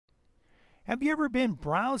Have you ever been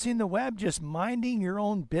browsing the web, just minding your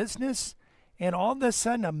own business, and all of a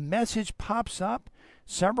sudden a message pops up,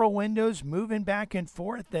 several windows moving back and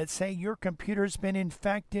forth that say your computer's been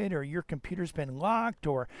infected or your computer's been locked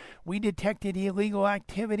or we detected illegal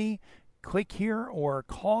activity? Click here or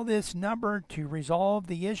call this number to resolve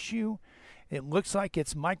the issue. It looks like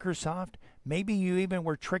it's Microsoft. Maybe you even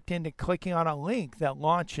were tricked into clicking on a link that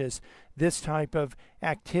launches this type of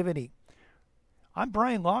activity. I'm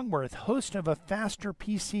Bryan Longworth, host of A Faster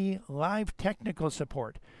PC Live Technical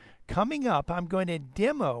Support. Coming up, I'm going to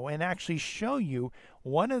demo and actually show you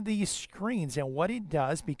one of these screens and what it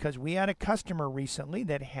does, because we had a customer recently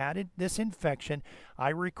that had this infection. I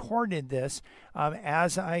recorded this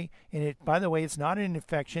and by the way, it's not an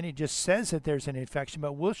infection. It just says that there's an infection,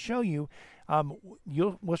 but we'll show you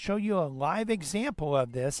we'll show you a live example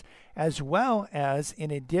of this, as well as,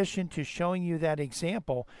 in addition to showing you that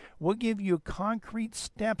example, we'll give you concrete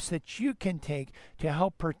steps that you can take to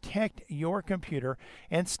help protect your computer,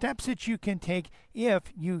 and steps that you can take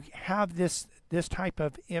if you have this type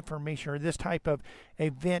of information or this type of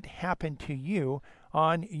event happen to you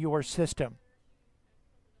on your system.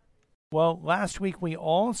 Well, last week we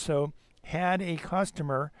also had a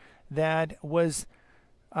customer that was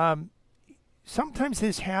sometimes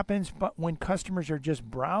this happens, but when customers are just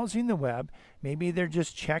browsing the web, maybe they're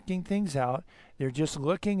just checking things out, they're just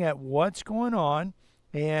looking at what's going on,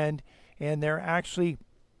 and they're actually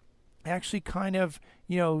kind of,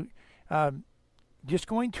 just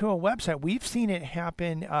going to a website. We've seen it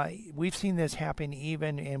happen. We've seen this happen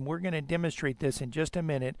even, and we're going to demonstrate this in just a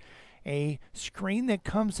minute. A screen that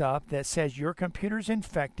comes up that says your computer's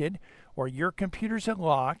infected, or your computer's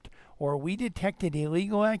locked, or we detected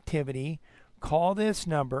illegal activity. Call this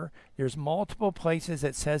number. There's multiple places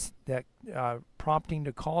that says that prompting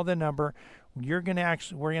to call the number. We're going to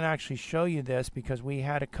actually show you this because we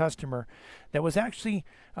had a customer that was actually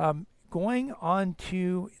going on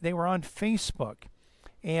to, they were on Facebook,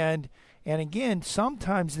 and again,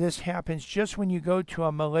 sometimes this happens just when you go to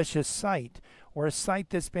a malicious site, or a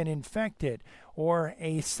site that's been infected, or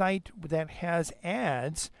a site that has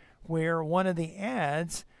ads where one of the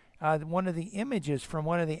images from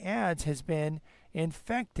one of the ads has been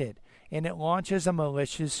infected, and it launches a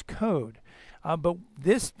malicious code. But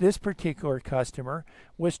this particular customer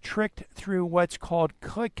was tricked through what's called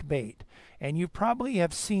clickbait. And you probably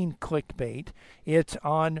have seen clickbait. It's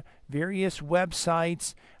on various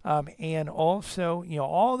websites, and also,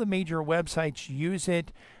 all the major websites use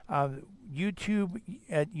it. YouTube,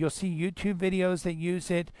 you'll see YouTube videos that use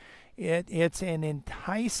it. It's an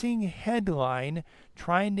enticing headline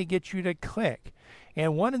trying to get you to click.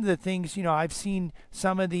 And one of the things, I've seen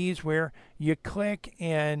some of these where you click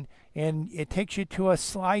and it takes you to a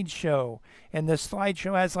slideshow, and the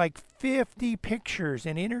slideshow has like 50 pictures,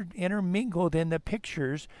 and intermingled in the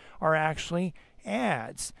pictures are actually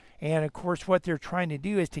ads. And of course, what they're trying to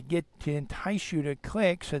do is to entice you to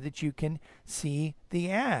click so that you can see the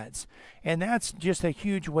ads. And that's just a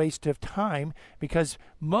huge waste of time, because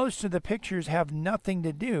most of the pictures have nothing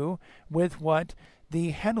to do with what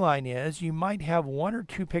the headline is. You might have one or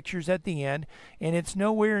two pictures at the end, and it's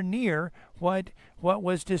nowhere near what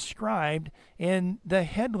was described in the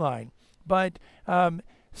headline. But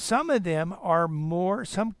some of them are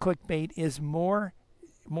some clickbait is more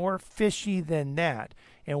fishy than that.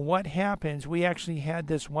 And what happens, we actually had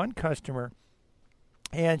this one customer,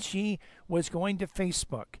 and she was going to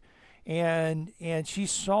Facebook, and she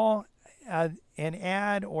saw an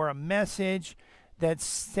ad or a message that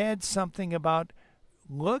said something about,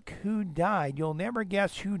 look who died. You'll never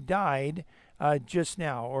guess who died just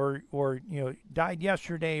now, or died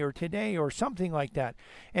yesterday or today or something like that.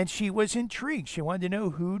 And she was intrigued. She wanted to know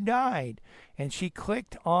who died. And she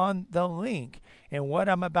clicked on the link. And what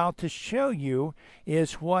I'm about to show you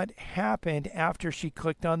is what happened after she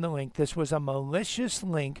clicked on the link. This was a malicious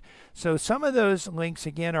link. So some of those links,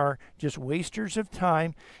 again, are just wasters of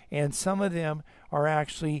time, and some of them are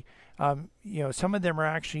actually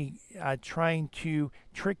trying to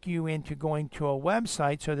trick you into going to a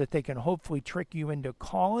website so that they can hopefully trick you into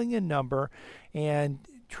calling a number and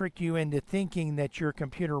trick you into thinking that your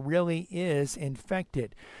computer really is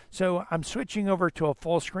infected. So I'm switching over to a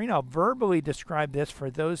full screen. I'll verbally describe this for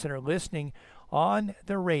those that are listening on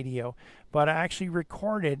the radio, but I actually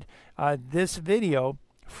recorded this video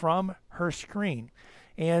from her screen.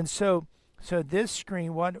 And so this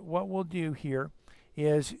screen, what we'll do here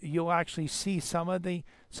is you'll actually see some of the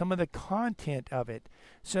content of it.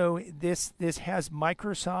 So this has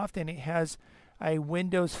Microsoft, and it has a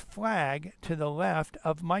Windows flag to the left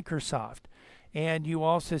of Microsoft. and you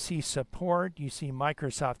also see support. You see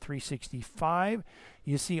Microsoft 365.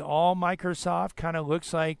 You see all Microsoft. Kind of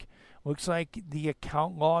looks like the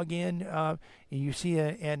account login. You see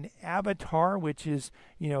an avatar, which is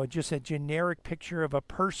just a generic picture of a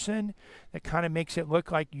person that kind of makes it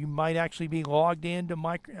look like you might actually be logged into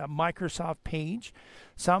a Microsoft page.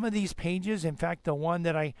 Some of these pages, in fact, the one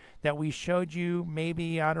that we showed you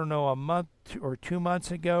maybe, I don't know, a month or 2 months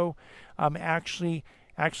ago, actually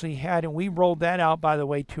had, and we rolled that out, by the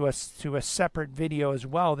way, to a separate video as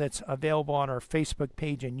well that's available on our Facebook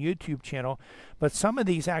page and YouTube channel. But some of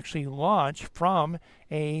these actually launch from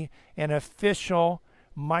an official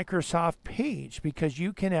Microsoft page, because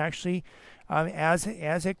you can actually, as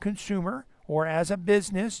a consumer or as a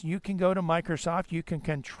business, you can go to Microsoft, you can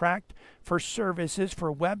contract for services,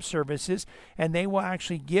 for web services, and they will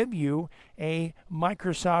actually give you a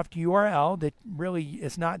Microsoft URL that really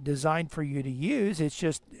is not designed for you to use. It's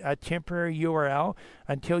just a temporary URL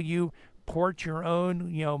until you port your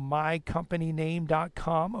own,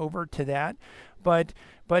 mycompanyname.com over to that. But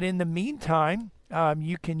in the meantime,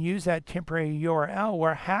 you can use that temporary URL,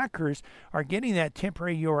 where hackers are getting that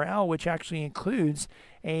temporary URL, which actually includes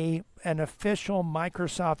an official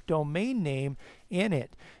Microsoft domain name in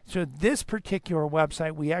it. So this particular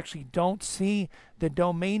website, we actually don't see the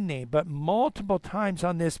domain name, but multiple times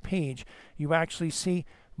on this page, you actually see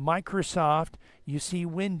Microsoft, you see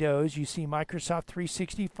Windows, you see Microsoft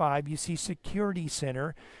 365, you see Security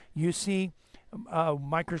Center, you see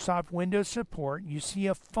Microsoft Windows support, you see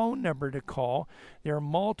a phone number to call. There are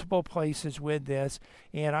multiple places with this,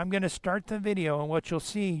 and I'm going to start the video, and what you'll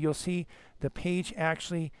see the page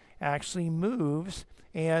actually moves,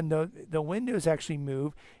 and the windows actually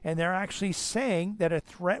move, and they're actually saying that a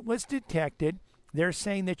threat was detected. They're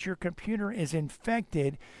saying that your computer is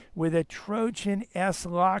infected with a Trojan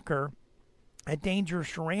S-Locker, a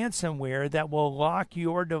dangerous ransomware that will lock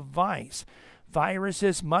your device.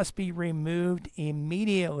 Viruses must be removed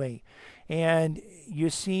immediately. And you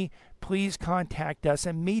see, please contact us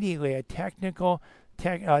immediately. A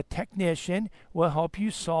technician will help you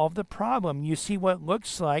solve the problem. You see what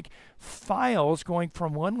looks like files going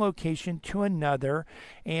from one location to another,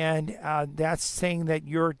 and that's saying that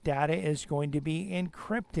your data is going to be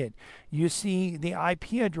encrypted. You see the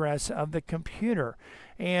IP address of the computer,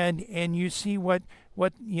 and you see what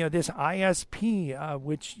this ISP,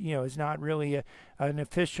 which is not really an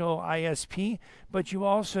official ISP, but you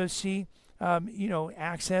also see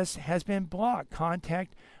access has been blocked.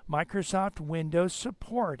 Contact Microsoft Windows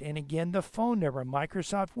support, and again the phone number,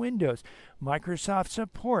 Microsoft Windows, Microsoft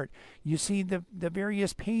support. You see the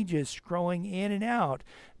various pages scrolling in and out.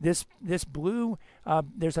 This blue,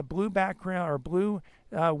 there's a blue background or blue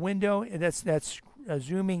window that's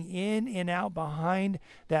zooming in and out behind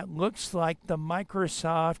that looks like the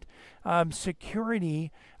Microsoft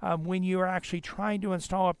security. When you are actually trying to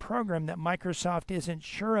install a program that Microsoft isn't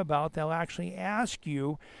sure about, they'll actually ask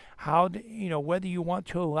you how whether you want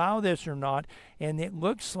to allow this or not, and it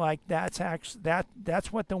looks like that's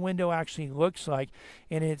what the window actually looks like,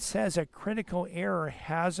 and it says a critical error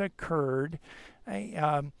has occurred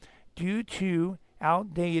due to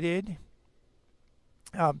outdated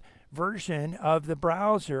version of the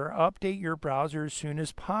browser. Update your browser as soon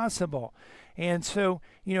as possible. And so,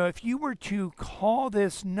 if you were to call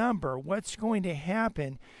this number, what's going to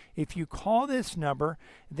happen if you call this number?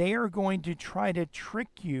 They are going to try to trick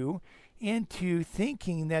you into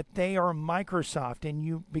thinking that they are Microsoft,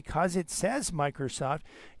 and because it says Microsoft,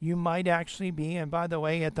 you might actually be, and by the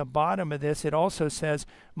way, at the bottom of this it also says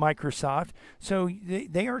Microsoft. So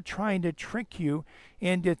they are trying to trick you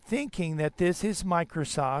into thinking that this is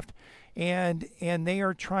Microsoft, and they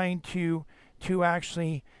are trying to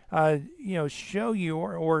actually show you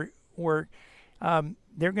or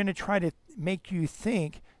they're going to try to make you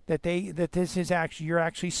think that this is actually, you're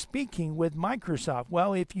actually speaking with Microsoft.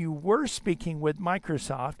 Well, if you were speaking with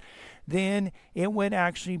Microsoft, then it would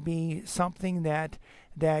actually be something that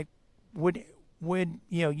would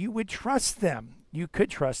you would trust them. You could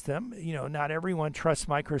trust them. Not everyone trusts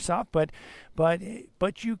Microsoft, but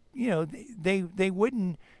they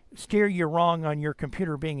wouldn't steer you wrong on your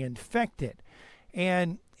computer being infected,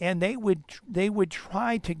 and they would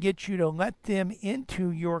try to get you to let them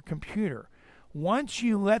into your computer. Once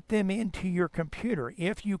you let them into your computer,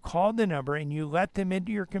 if you call the number and you let them into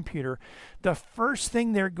your computer, the first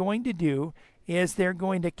thing they're going to do is they're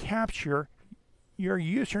going to capture your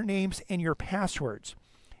usernames and your passwords.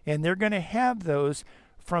 And they're going to have those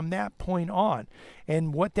from that point on.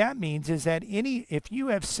 And what that means is that if you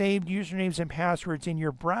have saved usernames and passwords in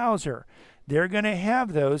your browser, they're going to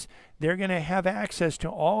have those. They're going to have access to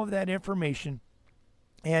all of that information.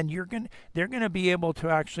 And they're going to be able to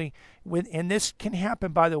actually, and this can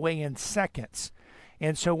happen, by the way, in seconds.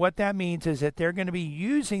 And so what that means is that they're going to be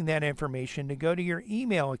using that information to go to your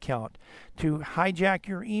email account, to hijack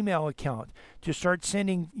your email account, to start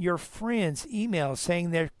sending your friends emails saying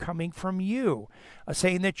they're coming from you,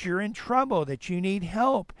 saying that you're in trouble, that you need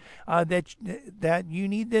help, that you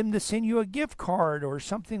need them to send you a gift card or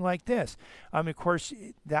something like this. Of course,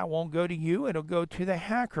 that won't go to you; it'll go to the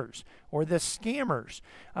hackers or the scammers,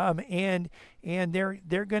 and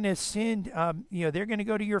they're going to send, they're going to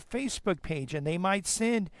go to your Facebook page, and they might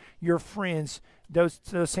send your friends those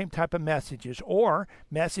same type of messages, or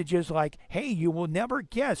messages like, hey, you will never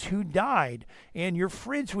guess who died, and your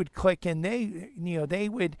friends would click, and they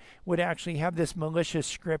would actually have this malicious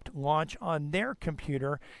script launch on their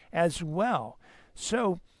computer as well.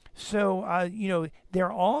 So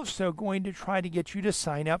they're also going to try to get you to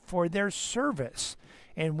sign up for their service.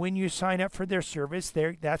 And when you sign up for their service,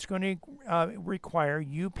 that's going to require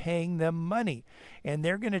you paying them money. And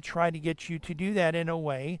they're going to try to get you to do that in a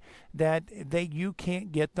way that you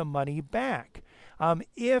can't get the money back.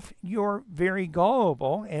 If you're very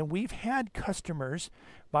gullible, and we've had customers,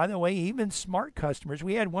 by the way, even smart customers.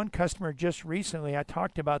 We had one customer just recently, I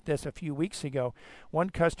talked about this a few weeks ago, one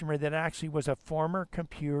customer that actually was a former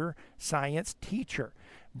computer science teacher,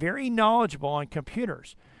 very knowledgeable on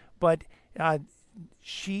computers, but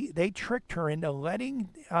they tricked her into letting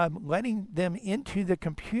them into the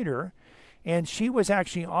computer, and she was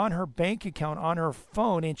actually on her bank account on her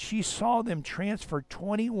phone, and she saw them transfer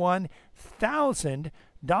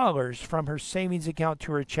 $21,000 from her savings account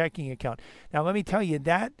to her checking account. Now let me tell you,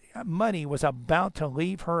 that money was about to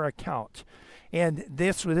leave her account. And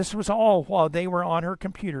this was all while they were on her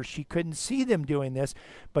computer. She couldn't see them doing this,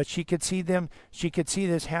 but she could see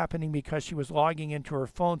this happening because she was logging into her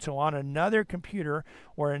phone. So on another computer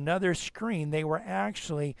or another screen, they were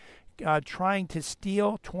actually trying to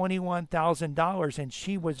steal $21,000, and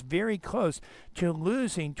she was very close to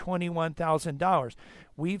losing $21,000.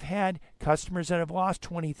 We've had customers that have lost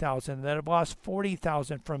 $20,000, that have lost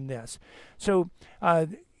 $40,000 from this. So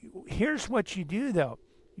here's what you do, though.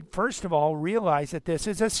 First of all, realize that this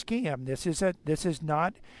is a scam. This is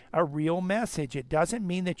not a real message. It doesn't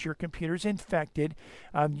mean that your computer's infected.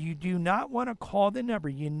 You do not want to call the number.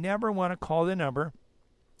 You never want to call the number.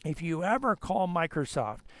 If you ever call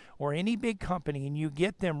Microsoft or any big company and you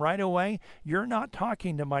get them right away, you're not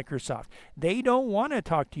talking to Microsoft. They don't want to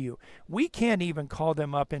talk to you. We can't even call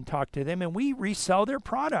them up and talk to them, and we resell their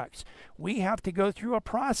products. We have to go through a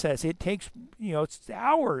process. It takes,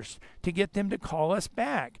 hours to get them to call us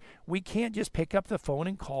back. We can't just pick up the phone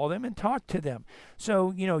and call them and talk to them.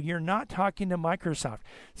 So, you're not talking to Microsoft.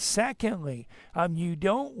 Secondly, you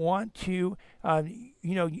don't want to,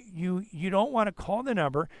 you don't want to call the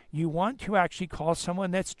number. You want to actually call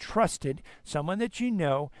someone that's trusted, someone that you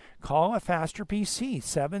know. Call a Faster PC,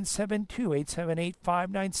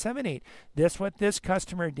 772-878-5978. That's what this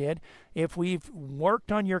customer did. If we've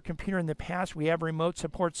worked on your computer in the past, we have remote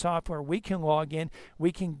support software. We can log in.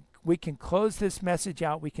 We can close this message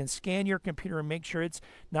out. We can scan your computer and make sure it's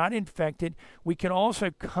not infected. We can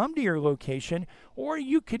also come to your location, or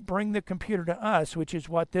you could bring the computer to us, which is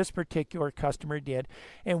what this particular customer did.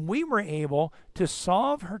 And we were able to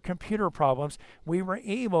solve her computer problems. We were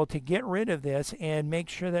able to get rid of this and make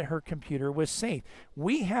sure that her computer was safe.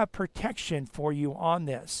 We have protection for you on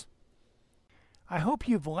this. I hope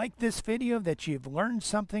you've liked this video, that you've learned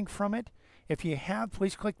something from it. If you have,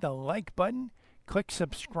 please click the like button. Click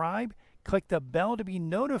subscribe, click the bell to be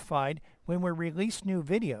notified when we release new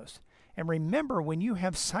videos. And remember, when you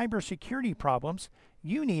have cybersecurity problems,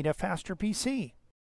 you need a Faster PC.